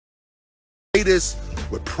say this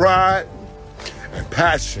with pride and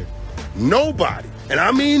passion. Nobody, and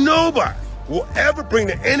I mean nobody, will ever bring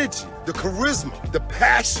the energy, the charisma, the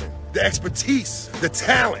passion, the expertise, the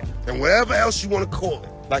talent, and whatever else you want to call it,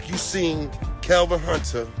 like you seen Kelvin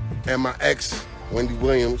Hunter and my ex, Wendy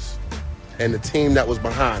Williams, and the team that was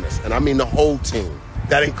behind us. And I mean the whole team.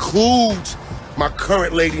 That includes my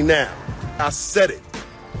current lady now. I said it.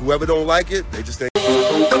 Whoever don't like it, they just ain't.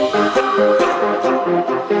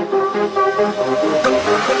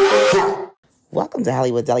 Welcome to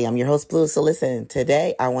Hollywood Deli. I'm your host, Blue. So listen,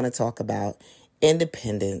 today I want to talk about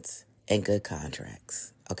independence and good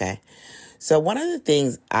contracts, okay? So one of the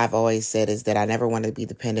things I've always said is that I never want to be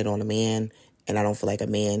dependent on a man, and I don't feel like a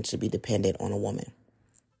man should be dependent on a woman.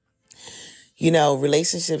 You know,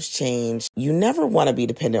 relationships change. You never want to be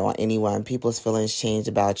dependent on anyone. People's feelings change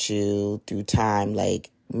about you through time.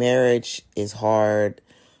 Like, marriage is hard.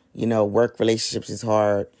 You know, work relationships is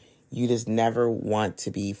hard. You just never want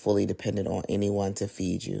to be fully dependent on anyone to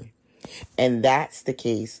feed you. And that's the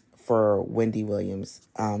case for Wendy Williams,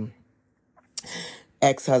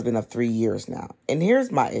 ex-husband of 3 years now. And here's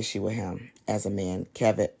my issue with him as a man,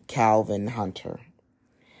 Calvin Hunter.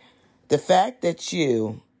 The fact that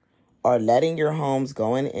you are letting your homes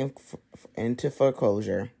go into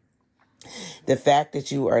foreclosure, the fact that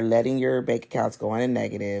you are letting your bank accounts go in a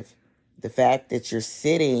negative, the fact that you're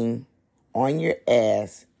sitting on your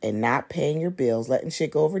ass and not paying your bills, letting shit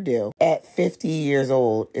go overdue at 50 years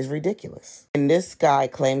old is ridiculous. And this guy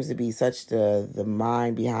claims to be such the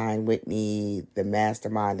mind behind Whitney, the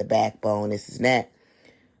mastermind, the backbone, this and that.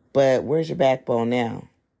 But where's your backbone now?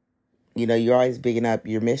 You know, you're always bigging up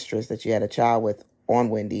your mistress that you had a child with on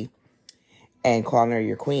Wendy and calling her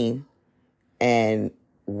your queen. And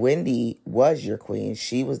Wendy was your queen.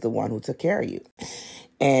 She was the one who took care of you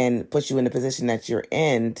and put you in the position that you're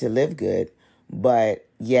in to live good. But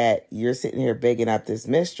yet you're sitting here bigging up this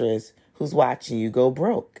mistress who's watching you go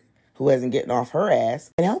broke, who isn't getting off her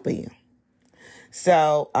ass and helping you.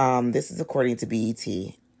 So this is according to BET.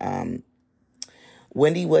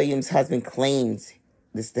 Wendy Williams' husband claims,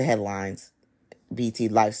 this is the headlines, BET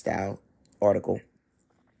Lifestyle article,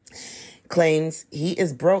 claims he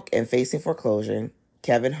is broke and facing foreclosure.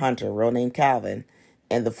 Kevin Hunter, real name Calvin,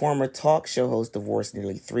 and the former talk show host divorced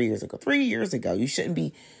nearly 3 years ago. 3 years ago. You shouldn't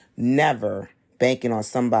be never banking on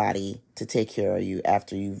somebody to take care of you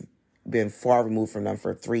after you've been far removed from them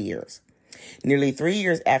for 3 years. Nearly 3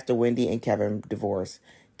 years after Wendy and Kevin divorced,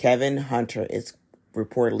 Kevin Hunter is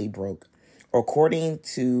reportedly broke. According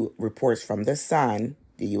to reports from The Sun,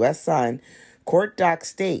 the U.S. Sun, court docs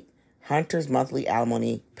state Hunter's monthly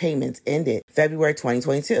alimony payments ended February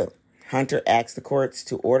 2022. Hunter asked the courts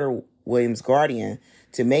to order Williams' guardian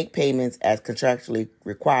to make payments as contractually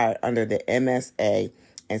required under the MSA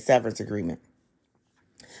and severance agreement.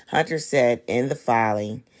 Hunter said in the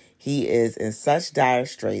filing, he is in such dire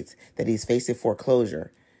straits that he's facing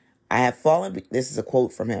foreclosure. This is a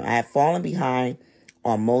quote from him, I have fallen behind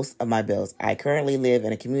on most of my bills. I currently live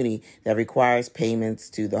in a community that requires payments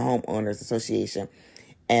to the Homeowners Association,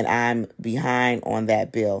 and I'm behind on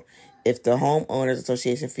that bill. If the Homeowners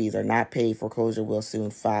Association fees are not paid, foreclosure will soon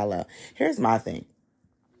file up. Here's my thing.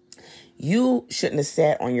 You shouldn't have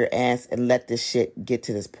sat on your ass and let this shit get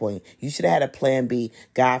to this point. You should have had a plan B.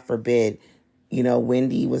 God forbid, you know,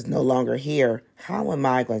 Wendy was no longer here. How am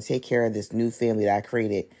I going to take care of this new family that I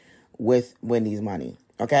created with Wendy's money?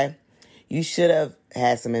 Okay? You should have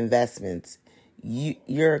had some investments.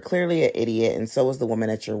 You're clearly an idiot, and so is the woman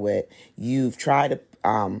that you're with. You've tried to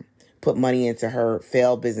put money into her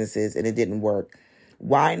failed businesses, and it didn't work.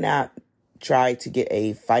 Why not try to get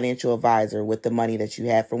a financial advisor with the money that you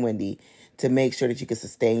have from Wendy to make sure that you can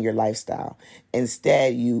sustain your lifestyle?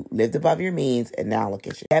 Instead, you lived above your means, and now look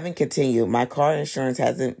at you. Having continued, my car insurance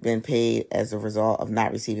hasn't been paid as a result of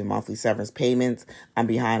not receiving monthly severance payments. I'm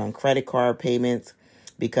behind on credit card payments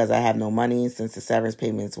because I have no money since the severance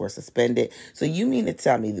payments were suspended. So you mean to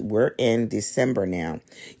tell me that we're in December now?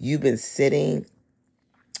 You've been sitting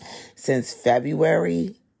since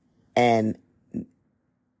February, and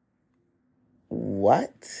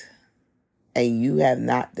what? And you have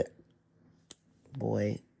not,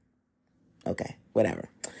 boy, okay, whatever.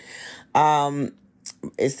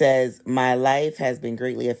 It says, my life has been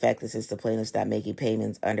greatly affected since the plaintiff stopped making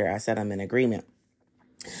payments under our settlement agreement.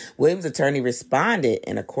 Williams' attorney responded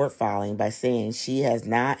in a court filing by saying she has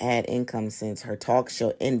not had income since her talk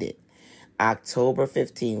show ended October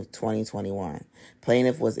 15th, 2021.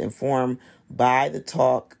 Plaintiff was informed by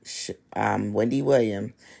the Wendy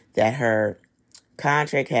Williams, that her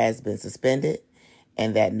contract has been suspended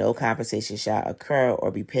and that no compensation shall occur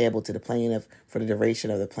or be payable to the plaintiff for the duration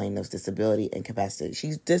of the plaintiff's disability and capacity.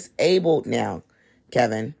 She's disabled now,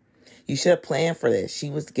 Kevin. You should have planned for this. She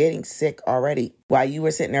was getting sick already. While you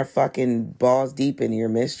were sitting there fucking balls deep in your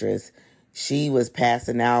mistress, she was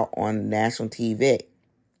passing out on national TV.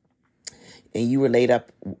 And you were laid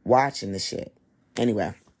up watching the shit.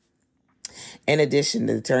 Anyway. In addition,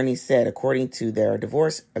 the attorney said, according to their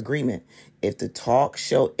divorce agreement, if the talk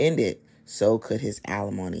show ended, so could his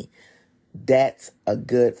alimony. That's a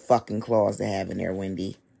good fucking clause to have in there,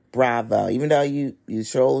 Wendy. Bravo. Even though you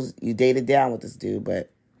dated down with this dude,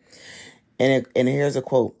 but and here's a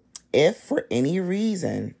quote. If for any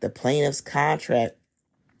reason the plaintiff's contract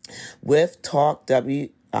with Talk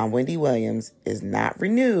Wendy Williams is not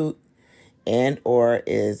renewed and or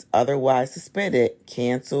is otherwise suspended,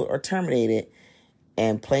 canceled, or terminated,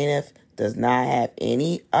 and plaintiff does not have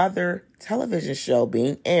any other television show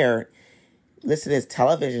being aired, listen to this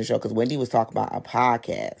television show, because Wendy was talking about a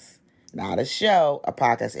podcast, not a show, a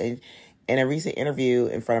podcast. And in a recent interview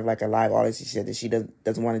in front of like a live audience, she said that she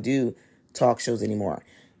doesn't want to do talk shows anymore.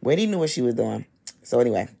 Wendy knew what she was doing. So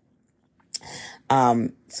anyway,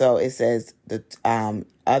 so it says the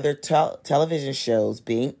other television shows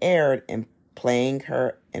being aired and paying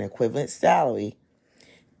her an equivalent salary,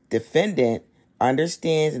 defendant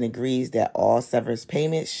understands and agrees that all severance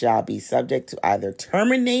payments shall be subject to either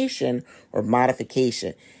termination or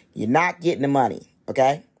modification. You're not getting the money,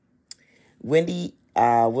 okay? Wendy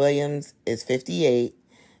Williams is 58,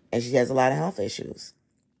 and she has a lot of health issues.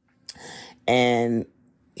 And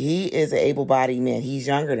he is an able-bodied man. He's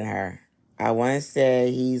younger than her. I want to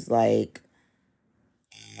say he's like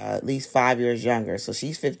at least 5 years younger. So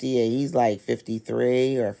she's 58. He's like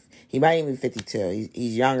 53, or he might even be 52.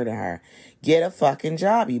 He's younger than her. Get a fucking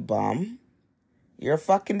job, you bum. You're a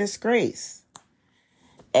fucking disgrace.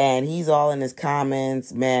 And he's all in his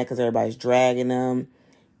comments, mad because everybody's dragging him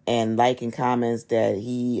and liking comments that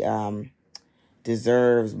he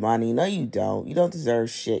deserves money. No, you don't. You don't deserve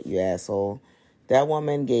shit, you asshole. That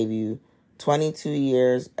woman gave you 22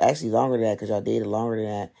 years, actually longer than that because y'all dated longer than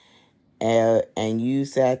that. And you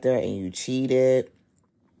sat there and you cheated.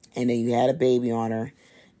 And then you had a baby on her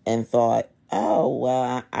and thought, oh,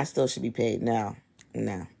 well, I still should be paid now.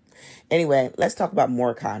 No. Anyway, let's talk about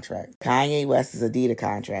more contracts. Kanye West's Adidas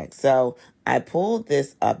contract. So I pulled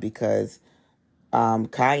this up because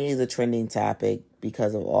Kanye is a trending topic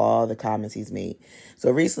because of all the comments he's made.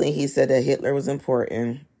 So recently he said that Hitler was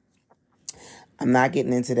important. I'm not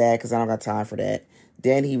getting into that because I don't got time for that.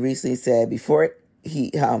 Then he recently said right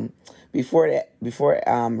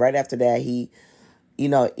after that,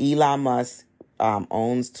 Elon Musk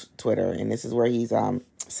owns Twitter, and this is where he's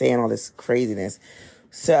saying all this craziness.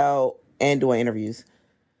 So, and doing interviews.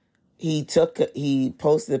 He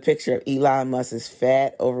posted a picture of Elon Musk's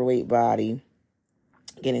fat, overweight body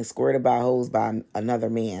getting squirted by hose by another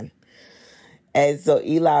man. And so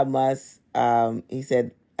Elon Musk, Kanye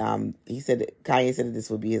said that this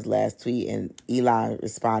would be his last tweet, and Elon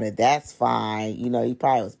responded, "That's fine." He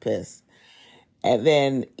probably was pissed. And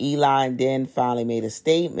then Elon finally made a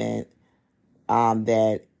statement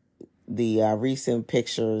that the recent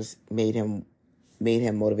pictures made him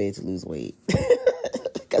motivated to lose weight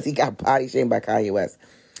because he got body shamed by Kanye West.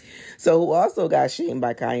 So who also got shamed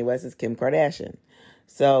by Kanye West is Kim Kardashian.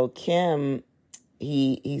 So Kim,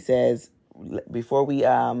 he says, before we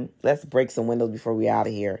let's break some windows before we out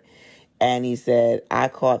of here. And he said, I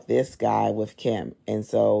caught this guy with Kim. And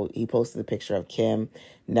so he posted a picture of Kim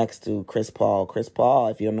next to Chris Paul. Chris Paul,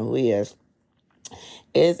 if you don't know who he is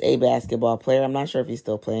a basketball player. I'm not sure if he's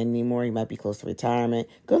still playing anymore. He might be close to retirement.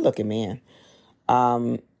 Good looking man.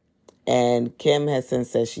 And Kim has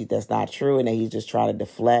since said that's not true and that he's just trying to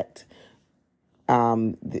deflect.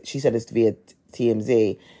 She said this via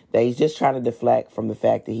TMZ, that he's just trying to deflect from the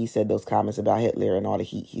fact that he said those comments about Hitler and all the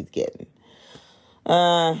heat he's getting.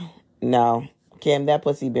 No, Kim, that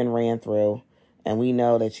pussy been ran through, and we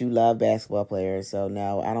know that you love basketball players, so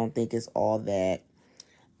no, I don't think it's all that.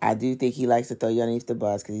 I do think he likes to throw you underneath the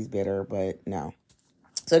bus because he's bitter, but no.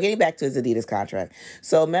 So getting back to his Adidas contract.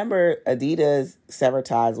 So remember, Adidas severed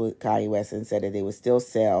ties with Kanye West and said that they would still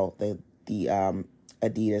sell the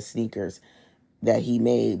Adidas sneakers that he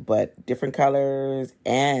made, but different colors,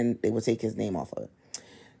 and they would take his name off of it.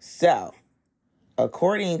 So,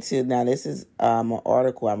 according to, now this is an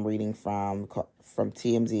article I'm reading from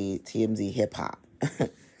TMZ Hip Hop.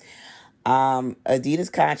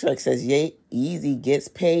 Adidas contract says Yeezy gets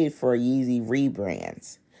paid for Yeezy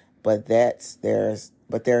rebrands, but there's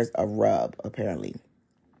a rub, apparently.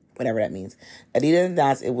 Whatever that means. Adidas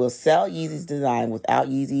announced it will sell Yeezy's design without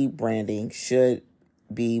Yeezy branding should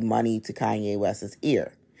be money to Kanye West's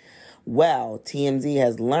ear. Well, TMZ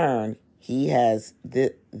has learned he has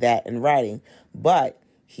that in writing, but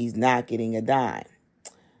he's not getting a dime.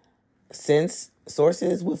 Since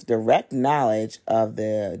sources with direct knowledge of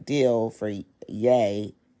the deal for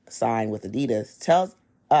Ye signed with Adidas tells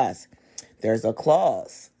us there's a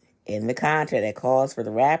clause in the contract that calls for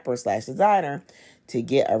the rapper / designer to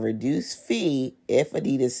get a reduced fee if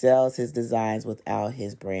Adidas sells his designs without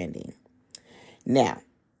his branding. Now,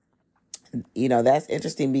 that's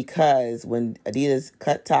interesting because when Adidas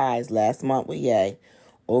cut ties last month with Ye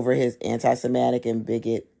over his anti-Semitic and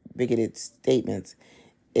bigoted statements,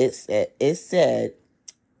 it said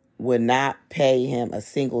would not pay him a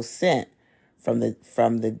single cent from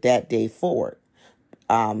that day forward.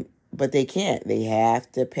 But they can't. They have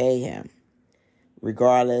to pay him.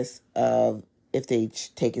 Regardless of if they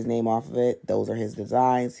take his name off of it, those are his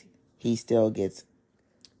designs. He still gets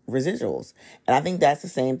residuals. And I think that's the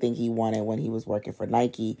same thing he wanted when he was working for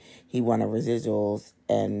Nike. He wanted residuals,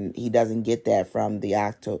 and he doesn't get that from the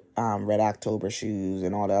Red October shoes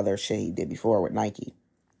and all the other shit he did before with Nike.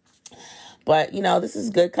 But, this is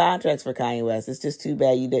good contracts for Kanye West. It's just too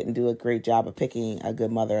bad you didn't do a great job of picking a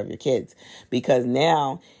good mother of your kids. Because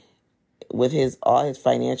now, with all his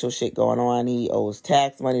financial shit going on, he owes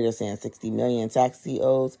tax money. They're saying $60 million taxes he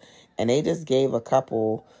owes. And they just gave a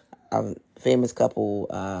famous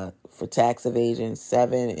couple for tax evasion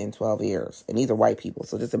 7 and 12 years. And these are white people.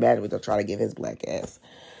 So just imagine what they'll try to give his black ass.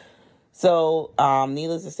 So,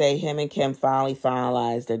 needless to say, him and Kim finally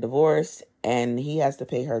finalized their divorce, and he has to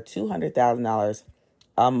pay her $200,000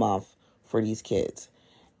 a month for these kids.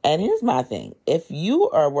 And here's my thing. If you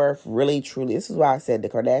are worth really, truly, this is why I said the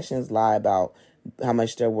Kardashians lie about how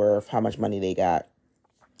much they're worth, how much money they got.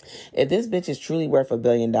 If this bitch is truly worth $1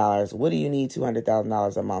 billion, what do you need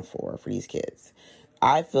 $200,000 a month for these kids?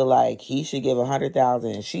 I feel like he should give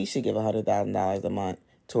 $100,000 and she should give $100,000 a month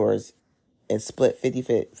towards and split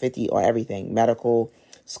 50-50 on everything. Medical,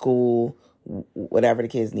 school, whatever the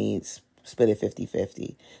kids need, split it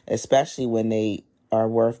 50-50. Especially when both are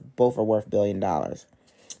worth $1 billion.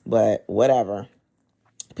 But whatever.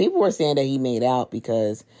 People were saying that he made out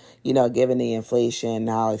because, given the inflation,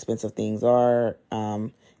 how expensive things are,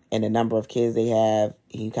 and the number of kids they have,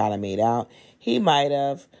 he kind of made out. He might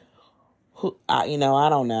have. I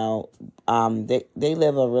don't know. They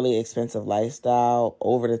live a really expensive lifestyle,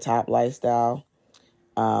 over the top lifestyle.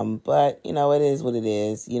 But it is what it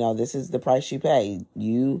is. This is the price you pay.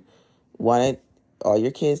 You wanted all your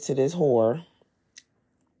kids to this whore,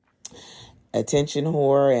 attention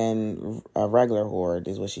whore, and a regular whore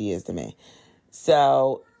is what she is to me.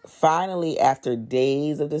 So finally, after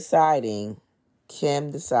days of deciding,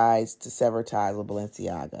 Kim decides to sever ties with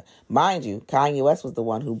Balenciaga. Mind you, Kanye West was the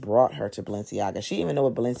one who brought her to Balenciaga. She didn't even know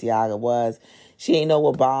what Balenciaga was. She didn't know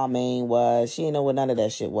what Balmain was. She didn't know what none of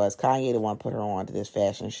that shit was. Kanye the one put her on to this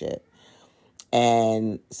fashion shit.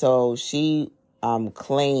 And so she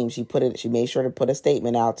claimed, she made sure to put a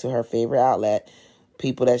statement out to her favorite outlet,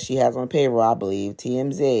 people that she has on payroll, I believe,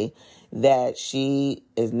 TMZ, that she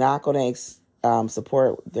is not going to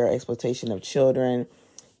support their exploitation of children,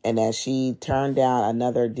 and that she turned down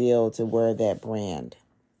another deal to wear that brand.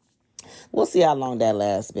 We'll see how long that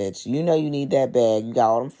lasts, bitch. You need that bag. You got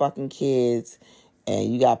all them fucking kids,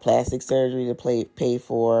 and you got plastic surgery to pay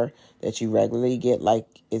for that you regularly get like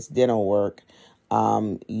it's dental work.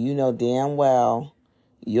 Damn well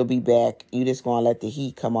you'll be back. You just gonna let the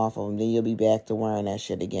heat come off of them, then you'll be back to wearing that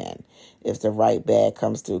shit again if the right bag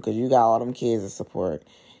comes through, because you got all them kids to support.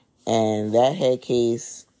 And that head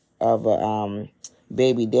case of a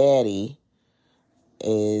baby daddy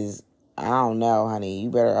is, I don't know, honey.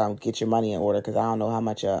 You better get your money in order, because I don't know how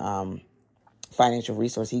much financial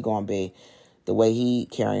resource he gonna be the way he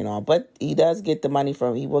carrying on. But he will get the money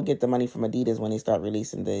from Adidas when they start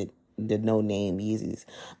releasing the no name Yeezys.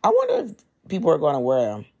 I wonder if people are going to wear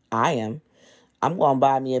them. I am. I'm going to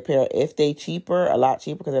buy me a pair if they a lot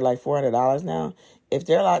cheaper, because they're like $400 now. If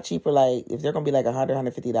they're a lot cheaper, if they're going to be like $100,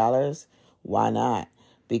 $150, why not?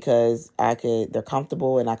 Because they're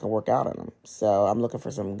comfortable and I can work out on them. So I'm looking for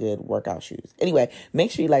some good workout shoes. Anyway, make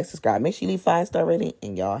sure you subscribe. Make sure you leave 5-star rating,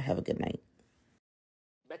 and y'all have a good night.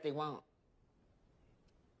 Bet they won't.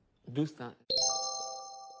 Do something.